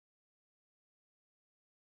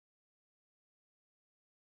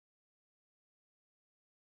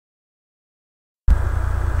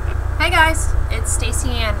guys, it's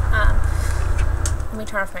Stacy, and let me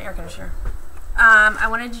turn off my air conditioner. I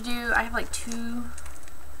wanted to do, I have like two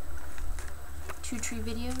tree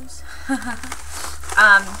videos.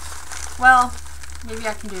 Well, maybe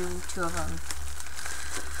I can do two of them.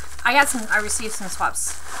 I received some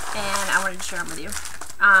swaps, and I wanted to share them with you.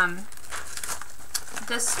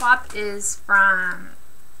 This swap is from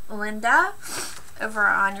Linda over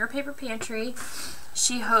on Your Paper Pantry.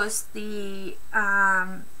 She hosts the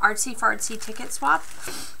Artsy Fartsy ticket swap,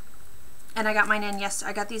 and I got mine in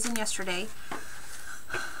I got these in yesterday.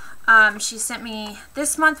 She sent me,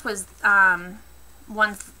 this month was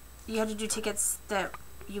one, you had to do tickets that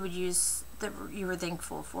you would use, that you were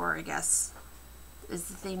thankful for, I guess is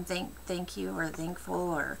the theme. Thank you or thankful,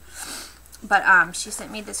 or but she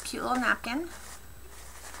sent me this cute little napkin,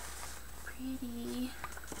 pretty,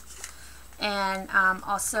 and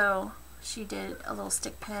also she did a little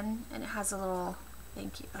stick pin, and it has a little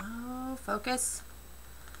thank you. Oh, focus.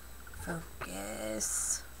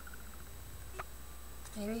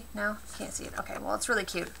 Maybe? No? Can't see it. Okay, well, it's really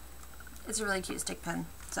cute. It's a really cute stick pin.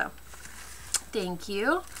 So, thank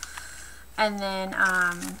you. And then,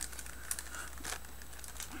 I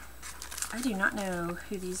do not know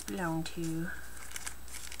who these belong to.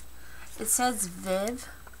 It says Viv,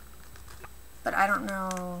 but I don't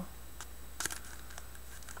know.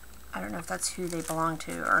 I don't know if that's who they belong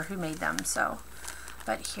to or who made them. So,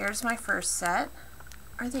 but here's my first set.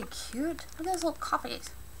 Are they cute? Look at those little copies.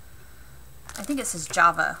 I think it says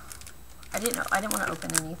Java. I didn't know. I didn't want to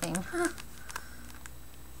open anything.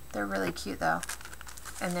 They're really cute though.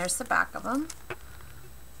 And there's the back of them.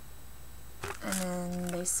 And then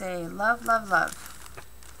they say love, love, love.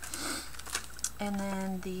 And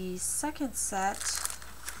then the second set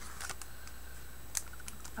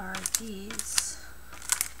are these.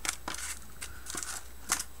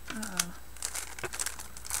 Uh-oh.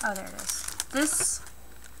 Oh, there it is. This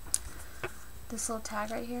little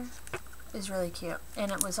tag right here is really cute.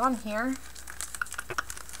 And it was on here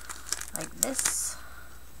like this.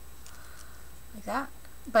 Like that.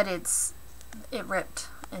 But it ripped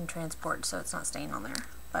in transport, so it's not staying on there.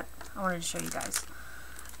 But I wanted to show you guys.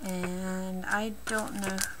 And I don't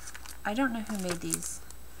know who made these.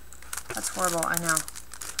 That's horrible, I know.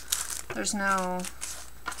 There's no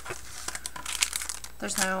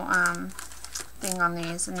thing on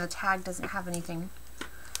these, and the tag doesn't have anything.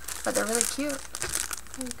 But they're really cute.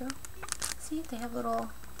 There you go. See, they have little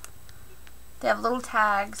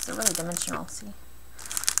tags. They're really dimensional, see?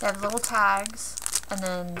 They have little tags, and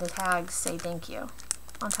then the tags say thank you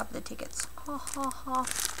on top of the tickets. Ha ha ha.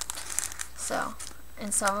 So,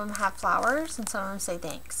 and some of them have flowers, and some of them say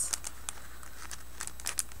thanks.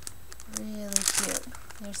 Really cute.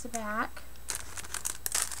 There's the back.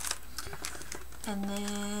 And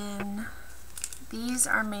then these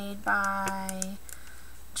are made by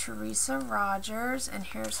Teresa Rogers, and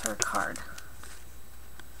here's her card.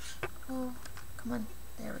 Oh, come on.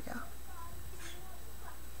 There we go.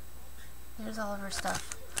 There's all of her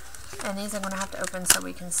stuff. And these I'm going to have to open so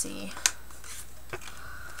we can see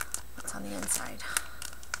what's on the inside.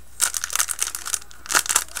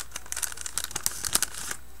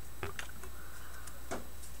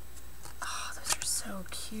 Oh, those are so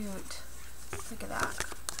cute. Look at that.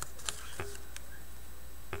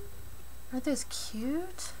 Aren't those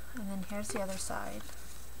cute? And then here's the other side.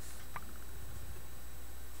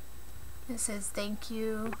 It says thank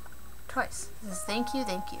you twice. It says thank you,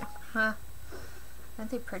 thank you. Huh?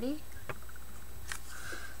 Aren't they pretty?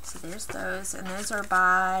 So there's those, and those are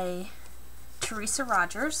by Teresa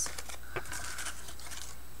Rogers.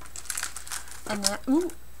 And then,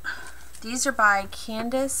 ooh, these are by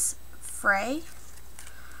Candace Frey.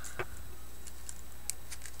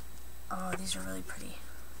 Oh, these are really pretty.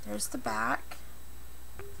 There's the back.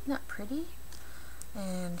 Isn't that pretty?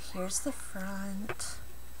 And here's the front.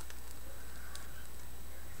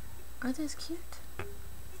 Aren't those cute?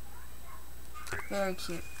 Very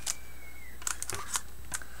cute.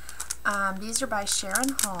 These are by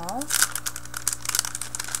Sharon Hall.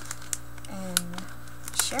 And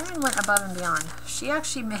Sharon went above and beyond. She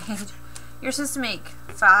actually made, you're supposed to make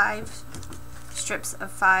 5 strips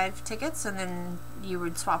of 5 tickets, and then you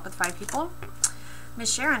would swap with 5 people.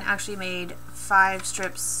 Miss Sharon actually made 5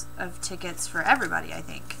 strips of tickets for everybody, I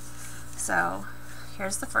think. So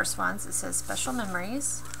here's the first ones. It says Special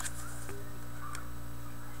Memories.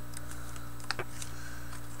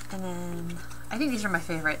 And then, I think these are my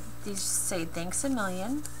favorite. These say thanks a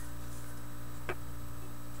million.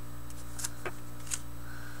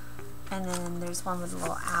 And then there's one with a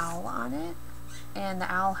little owl on it. And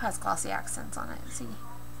the owl has glossy accents on it, see?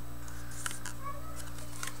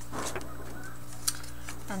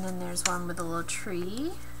 And then there's one with a little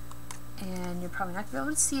tree, and you're probably not going to be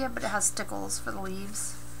able to see it, but it has stickles for the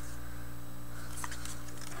leaves.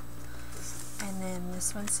 And then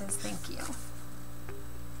this one says thank you.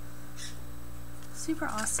 Super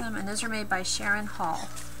awesome, and those are made by Sharon Hall.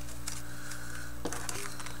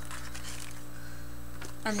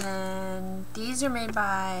 And then these are made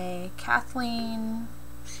by Kathleen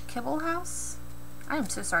Kibblehouse. I am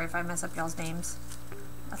so sorry if I mess up y'all's names.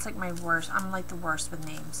 That's like my worst. I'm like the worst with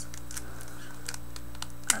names.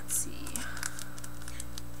 Let's see.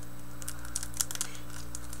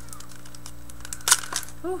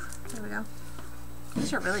 Ooh, there we go.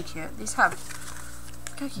 These are really cute. These have,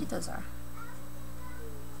 look how cute those are.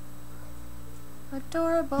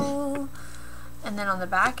 Adorable. And then on the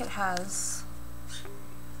back it has,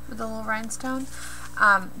 with a little rhinestone.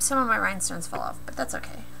 Some of my rhinestones fell off, but that's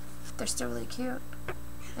okay. They're still really cute.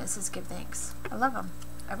 And it says give thanks. I love them.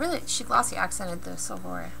 She glossy accented the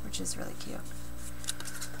silverware, which is really cute.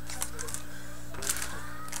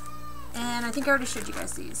 And I think I already showed you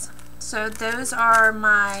guys these. So those are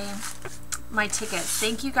my tickets.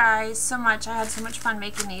 Thank you guys so much. I had so much fun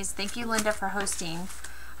making these. Thank you, Linda, for hosting.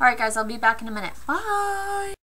 Alright guys, I'll be back in a minute. Bye!